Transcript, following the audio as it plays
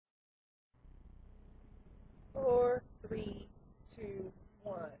3, 2,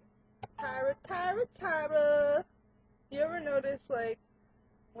 1. Tyra, Tyra, Tyra. You ever notice, like,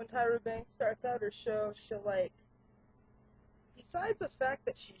 when Tyra Banks starts out her show, she'll, like, besides the fact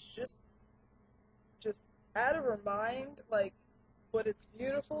that she's just out of her mind, like, but it's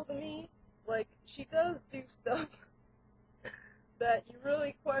beautiful to me, like, she does do stuff that you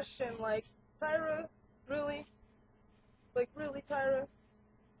really question, like, Tyra, really? Like, really, Tyra?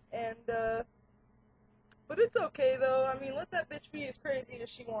 And, but it's okay, though. I mean, let that bitch be as crazy as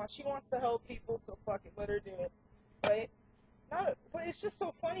she wants. She wants to help people, so fuck it, let her do it, right? But it's just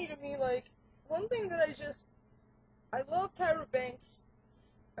so funny to me, like, one thing that I love Tyra Banks,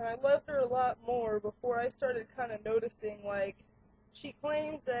 and I loved her a lot more before I started kind of noticing, like, she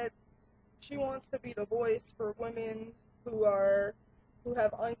claims that she wants to be the voice for women who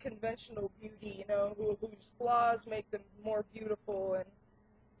have unconventional beauty, you know, whose flaws make them more beautiful, and,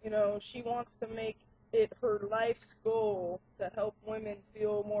 you know, she wants to make it her life's goal to help women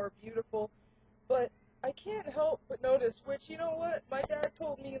feel more beautiful. But I can't help but notice, which, you know what, my dad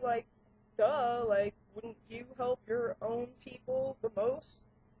told me, like, duh, like, wouldn't you help your own people the most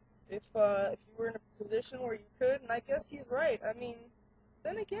if you were in a position where you could? And I guess he's right. I mean,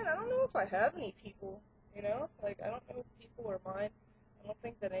 then again, I don't know if I have any people, you know? Like, I don't know if people are mine. I don't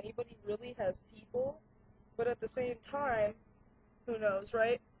think that anybody really has people. But at the same time, who knows,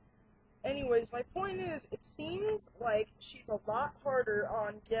 right? Anyways, my point is, it seems like she's a lot harder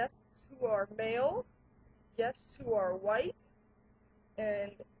on guests who are male, guests who are white,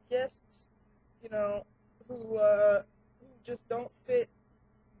 and guests, you know, who just don't fit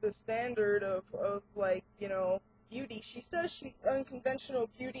the standard of like, you know, beauty. She says unconventional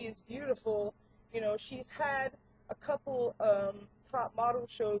beauty is beautiful. You know, she's had a couple top model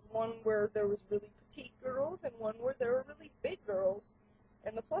shows, one where there was really petite girls and one where there were really big girls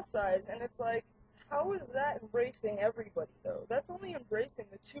and the plus size, and it's like, how is that embracing everybody, though? That's only embracing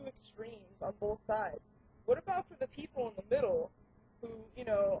the two extremes on both sides. What about for the people in the middle who, you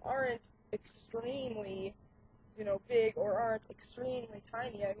know, aren't extremely, you know, big or aren't extremely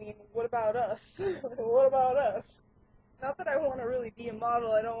tiny? I mean, what about us? What about us? Not that I want to really be a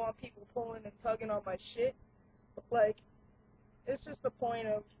model, I don't want people pulling and tugging on my shit, but, like, it's just the point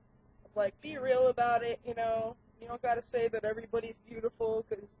of like, be real about it, you know? You don't gotta say that everybody's beautiful,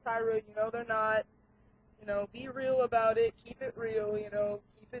 because Tyra, you know they're not. You know, be real about it, keep it real, you know,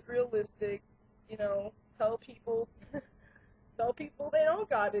 keep it realistic, you know, tell people, tell people they don't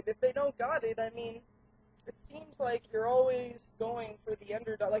got it. If they don't got it, I mean, it seems like you're always going for the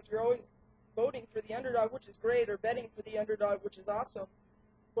underdog, like you're always voting for the underdog, which is great, or betting for the underdog, which is awesome.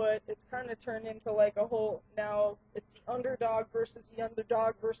 But it's kind of turned into like a whole, now it's the underdog versus the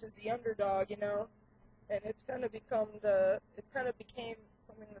underdog versus the underdog, you know? And it's kind of became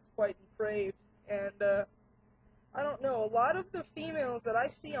something that's quite depraved. And I don't know, a lot of the females that I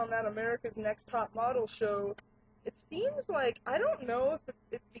see on that America's Next Top Model show, it seems like, I don't know if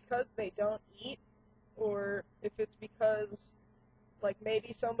it's because they don't eat, or if it's because, like,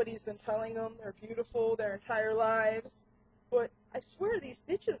 maybe somebody's been telling them they're beautiful their entire lives, but I swear these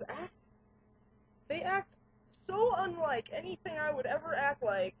bitches they act so unlike anything I would ever act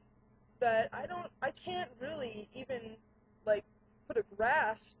like, that I can't really even, like, put a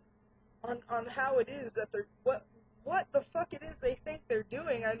grasp on how it is that they're, what the fuck it is they think they're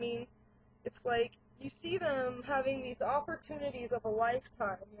doing. I mean, it's like, you see them having these opportunities of a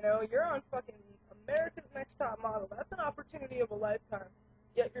lifetime, you know? You're on fucking America's Next Top Model. That's an opportunity of a lifetime.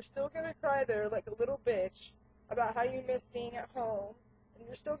 Yet you're still gonna cry there like a little bitch about how you miss being at home, and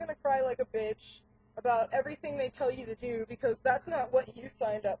you're still gonna cry like a bitch about everything they tell you to do, because that's not what you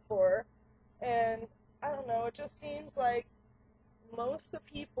signed up for. And I don't know, it just seems like most of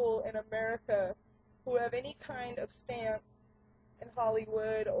the people in America who have any kind of stance in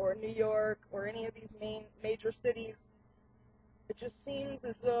Hollywood or New York or any of these major cities, it just seems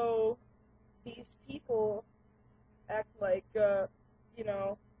as though these people act like, you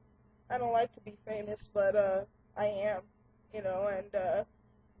know, I don't like to be famous, but I am, you know, and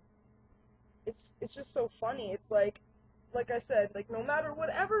it's just so funny. It's like I said, like, no matter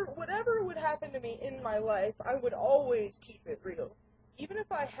whatever would happen to me in my life, I would always keep it real. Even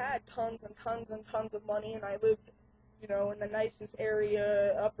if I had tons and tons and tons of money and I lived, you know, in the nicest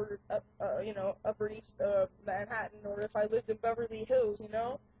area, upper east of Manhattan, or if I lived in Beverly Hills, you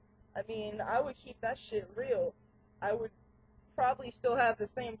know, I mean, I would keep that shit real. I would probably still have the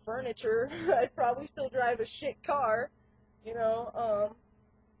same furniture. I'd probably still drive a shit car, you know,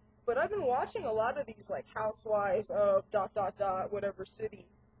 but I've been watching a lot of these, like, housewives of ... whatever city,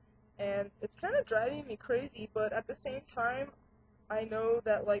 and it's kind of driving me crazy, but at the same time, I know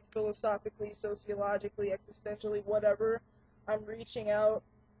that, like, philosophically, sociologically, existentially, whatever, I'm reaching out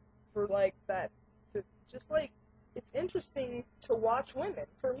for, like, that, to just, like, it's interesting to watch women,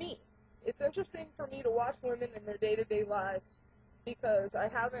 for me. It's interesting for me to watch women in their day-to-day lives, because I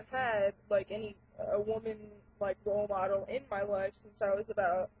haven't had, like, a woman, like, role model in my life since I was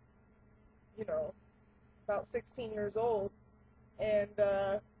about, you know, about 16 years old, and,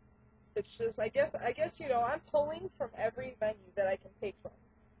 it's just, I guess, I'm pulling from every venue that I can take from.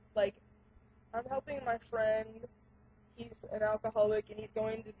 Like, I'm helping my friend, he's an alcoholic, and he's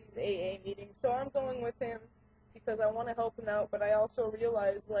going to these AA meetings, so I'm going with him because I want to help him out, but I also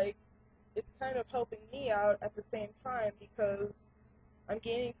realize, like, it's kind of helping me out at the same time because I'm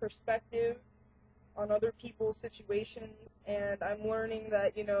gaining perspective on other people's situations, and I'm learning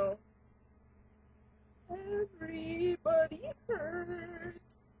that, everybody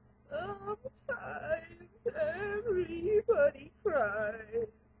hurts. Sometimes everybody cries.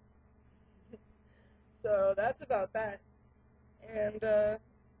 So that's about that. And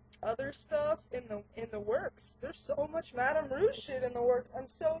other stuff in the works. There's so much Madame Rouge shit in the works. I'm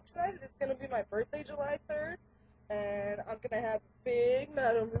so excited. It's gonna be my birthday, July 3rd, and I'm gonna have a big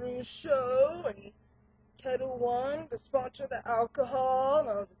Madame Rouge show and Kettle One to sponsor the alcohol.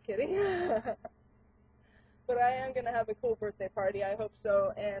 No, I'm just kidding. But I am gonna have a cool birthday party. I hope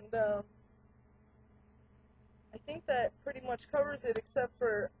so. And I think that pretty much covers it, except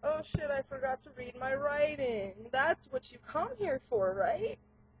for, oh shit, I forgot to read my writing. That's what you come here for, right?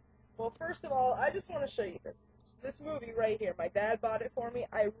 Well, first of all, I just want to show you this movie right here. My dad bought it for me.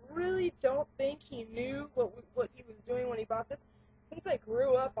 I really don't think he knew what he was doing when he bought this. Since I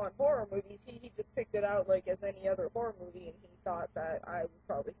grew up on horror movies, he just picked it out like as any other horror movie, and he thought that I would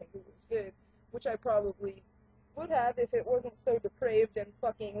probably think it was good, which I probably would have if it wasn't so depraved and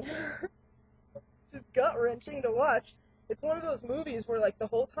fucking just gut-wrenching to watch. It's one of those movies where, like, the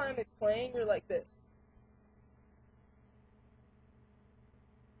whole time it's playing, you're like this.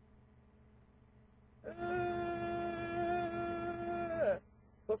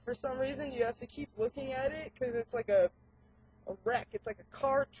 But for some reason, you have to keep looking at it, because it's like a wreck. It's like a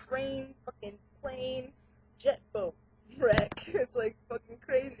car, train, fucking plane, jet boat wreck. It's, like, fucking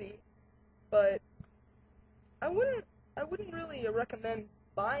crazy. But I wouldn't really recommend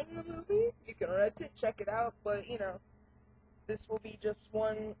buying the movie. You can rent it, check it out, but, this will be just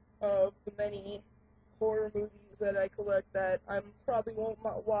one of the many horror movies that I collect that I probably won't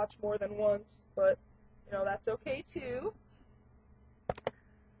watch more than once, but, that's okay too.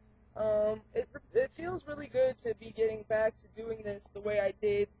 It feels really good to be getting back to doing this the way I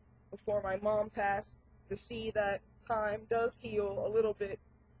did before my mom passed, to see that time does heal a little bit,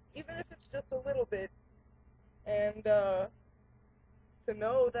 even if it's just a little bit, and, to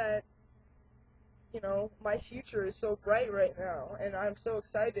know that, my future is so bright right now, and I'm so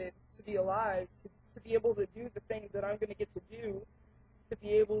excited to be alive, to be able to do the things that I'm going to get to do, to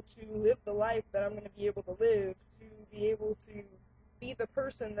be able to live the life that I'm going to be able to live, to be able to be the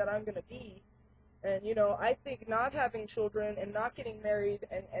person that I'm going to be. And, I think not having children and not getting married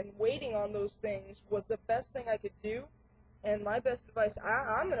and waiting on those things was the best thing I could do. And my best advice,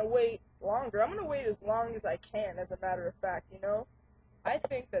 I'm going to wait longer. I'm going to wait as long as I can, as a matter of fact, I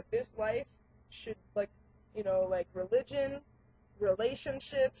think that this life should, like, like religion,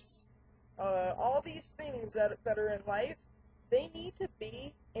 relationships, all these things that are in life, they need to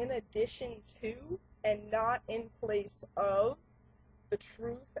be in addition to and not in place of the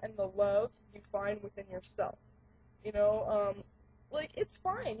truth and the love you find within yourself. You know, like, it's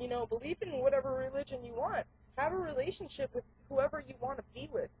fine, believe in whatever religion you want. Have a relationship with whoever you want to be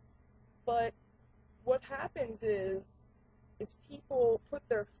with. But what happens is people put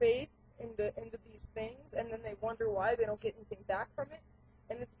their faith into these things, and then they wonder why they don't get anything back from it.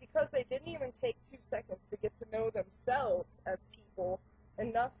 And it's because they didn't even take 2 seconds to get to know themselves as people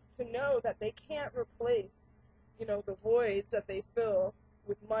enough to know that they can't replace, the voids that they fill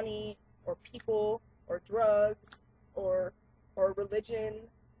with money or people or drugs or religion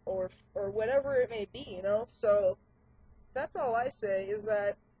or whatever it may be, So that's all I say is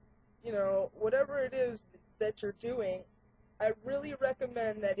that, whatever it is that you're doing, I really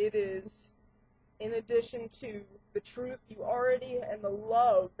recommend that it is in addition to the truth you already and the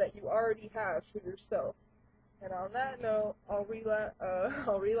love that you already have for yourself. And on that note, I'll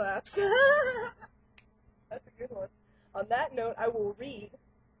relapse. That's a good one. On that note, I will read,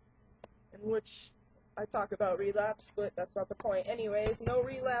 in which I talk about relapse, but that's not the point. Anyways, no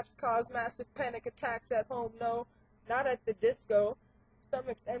relapse caused massive panic attacks at home, no, not at the disco.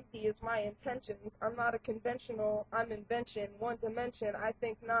 Stomach's empty is my intentions. I'm not a conventional, I'm invention, one dimension. I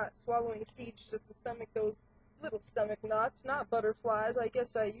think not swallowing seeds just to stomach those Little stomach knots, not butterflies, I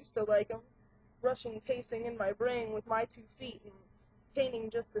guess I used to like 'em. Rushing, pacing in my brain with my 2 feet, and painting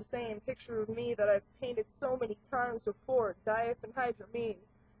just the same picture of me that I've painted so many times before, diphenhydramine.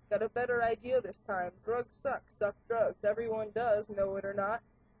 Got a better idea this time. Drugs suck drugs, everyone does, know it or not.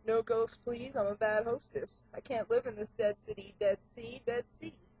 No ghosts, please, I'm a bad hostess. I can't live in this dead city, dead sea, dead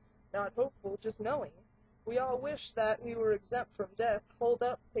sea. Not hopeful, just knowing. We all wish that we were exempt from death. Hold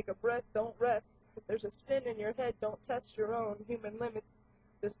up, take a breath, don't rest. If there's a spin in your head, don't test your own human limits.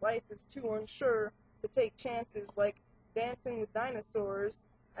 This life is too unsure to take chances like dancing with dinosaurs.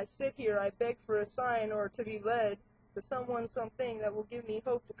 I sit here, I beg for a sign or to be led to someone, something that will give me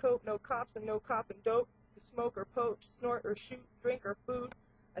hope to cope. No cops and no cop and dope, to smoke or poach, snort or shoot, drink or food.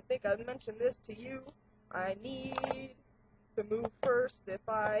 I think I've mentioned this to you. I need to move first. If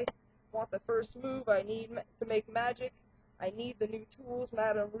I want the first move, I need to make magic. I need the new tools.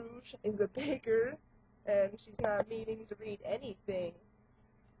 Madame Rouge is a baker, and she's not meaning to read anything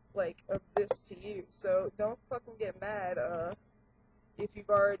like of this to you. So don't fucking get mad if you've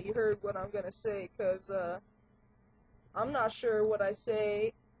already heard what I'm gonna say, cause I'm not sure what I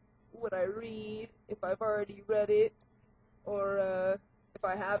say, what I read, if I've already read it, or if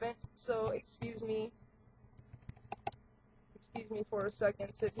I haven't. So excuse me for a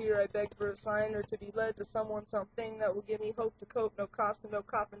second. Sit here, I beg for a sign or to be led to someone, something that will give me hope to cope. No cops and no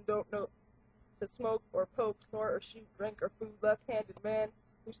cop and don't know to smoke or poke, snort or shoot, drink or food. Left-handed man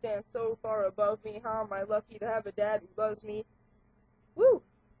who stands so far above me. How am I lucky to have a dad who loves me? Woo!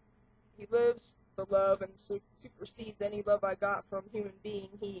 He lives the love and supersedes any love I got from human being.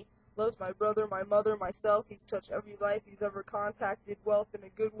 He loves my brother, my mother, myself. He's touched every life he's ever contacted. Wealth in a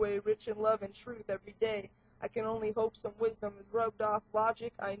good way, rich in love and truth every day. I can only hope some wisdom is rubbed off.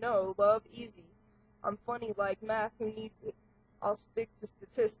 Logic, I know. Love, easy. I'm funny like math, who needs it? I'll stick to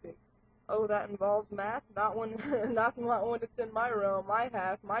statistics. Oh, that involves math? Not when, not when it's in my realm. I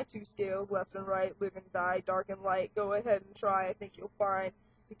have my 2 scales, left and right, live and die, dark and light. Go ahead and try. I think you'll find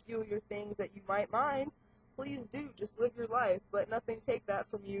peculiar things that you might mind. Please do, just live your life. Let nothing take that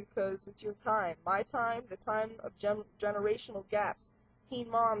from you, 'cause it's your time. My time, the time of generational gaps. Teen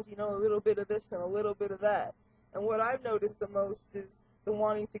moms, you know, a little bit of this and a little bit of that. And what I've noticed the most is the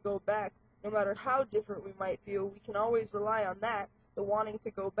wanting to go back. No matter how different we might feel, we can always rely on that, the wanting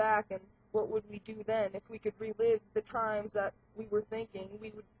to go back. And what would we do then if we could relive the times that we were thinking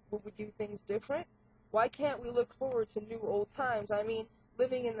would we do things different? Why can't we look forward to new old times? I mean,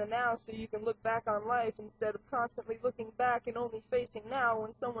 living in the now so you can look back on life instead of constantly looking back and only facing now.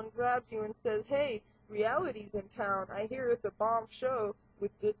 When someone grabs you and says, hey, reality's in town, I hear it's a bomb show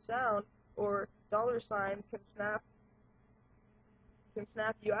with good sound, or dollar signs can snap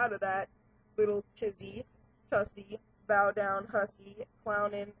you out of that little tizzy, tussy, bow down hussy,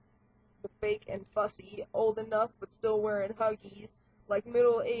 clownin' the fake and fussy, old enough but still wearing huggies, like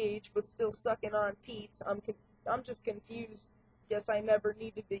middle age but still sucking on teats. I'm just confused. Guess I never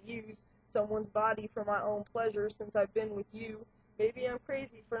needed to use someone's body for my own pleasure since I've been with you. Maybe I'm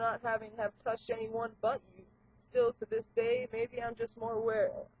crazy for not having have touched anyone but you. Still to this day, maybe I'm just more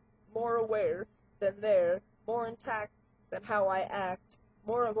aware than there, more intact than how I act,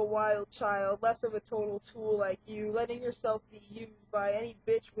 more of a wild child, less of a total tool like you, letting yourself be used by any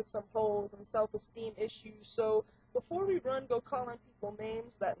bitch with some holes and self-esteem issues. So before we run, go calling people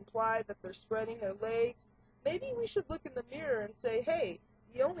names that imply that they're spreading their legs, maybe we should look in the mirror and say, hey,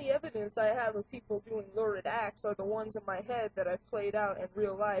 the only evidence I have of people doing lurid acts are the ones in my head that I've played out in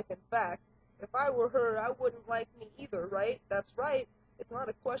real life. In fact, if I were her, I wouldn't like me either, right? That's right. It's not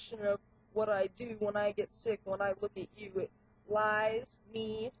a question of what I do when I get sick, when I look at you. It lies,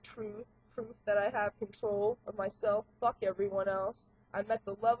 me, truth, proof that I have control of myself, fuck everyone else. I met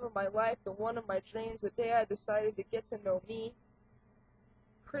the love of my life, the one of my dreams, the day I decided to get to know me.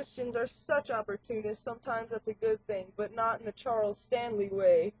 Christians are such opportunists. Sometimes that's a good thing, but not in a Charles Stanley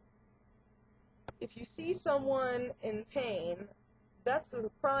way. If you see someone in pain, that's the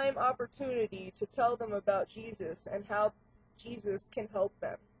prime opportunity to tell them about Jesus and how Jesus can help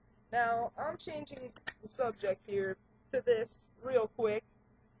them. Now, I'm changing the subject here to this real quick,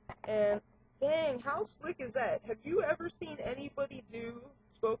 and dang, how slick is that? Have you ever seen anybody do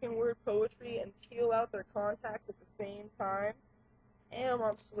spoken word poetry and peel out their contacts at the same time? Damn,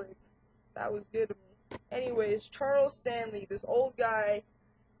 I'm slick. That was good of me. Anyways, Charles Stanley, this old guy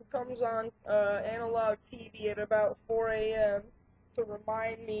who comes on analog TV at about 4 a.m. to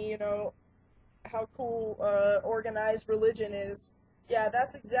remind me, you know, how cool organized religion is. Yeah,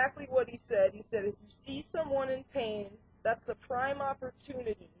 that's exactly what he said. He said, if you see someone in pain, that's the prime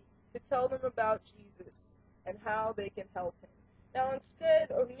opportunity to tell them about Jesus and how they can help him. Now,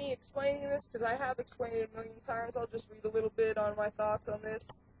 instead of me explaining this, because I have explained it a million times, I'll just read a little bit on my thoughts on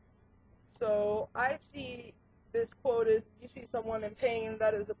this. So, I see this quote as, you see someone in pain,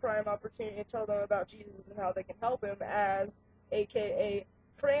 that is a prime opportunity to tell them about Jesus and how they can help him, as, aka,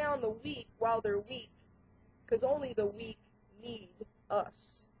 prey on the weak while they're weak, because only the weak need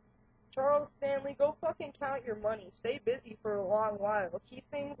us. Charles Stanley, go fucking count your money. Stay busy for a long while. Keep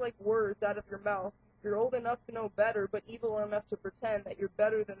things like words out of your mouth. You're old enough to know better, but evil enough to pretend that you're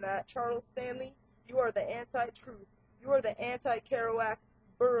better than that. Charles Stanley, you are the anti-truth. You are the anti-Kerouac,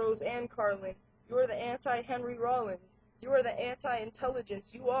 Burroughs, and Carlin. You are the anti-Henry Rollins. You are the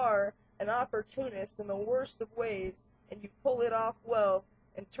anti-intelligence. You are an opportunist in the worst of ways, and you pull it off well.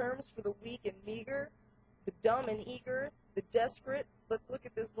 In terms for the weak and meager, the dumb and eager, the desperate, let's look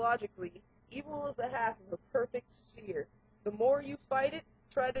at this logically. Evil is a half of a perfect sphere. The more you fight it,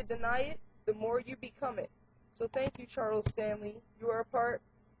 try to deny it, the more you become it. So thank you, Charles Stanley. You are a part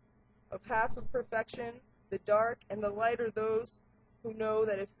of half of perfection. The dark and the light are those who know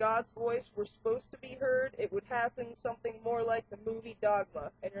that if God's voice were supposed to be heard, it would happen something more like the movie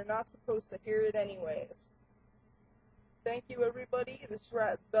Dogma, and you're not supposed to hear it anyways. Thank you, everybody. This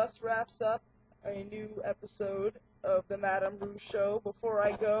thus wraps up a new episode of the Madame Rouge Show. Before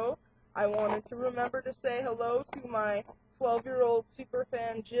I go, I wanted to remember to say hello to my 12-year-old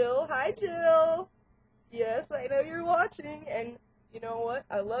superfan Jill. Hi, Jill! Yes, I know you're watching, and you know what?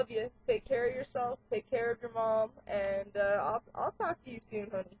 I love you. Take care of yourself, take care of your mom, and I'll talk to you soon,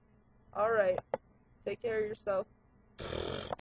 honey. Alright, take care of yourself.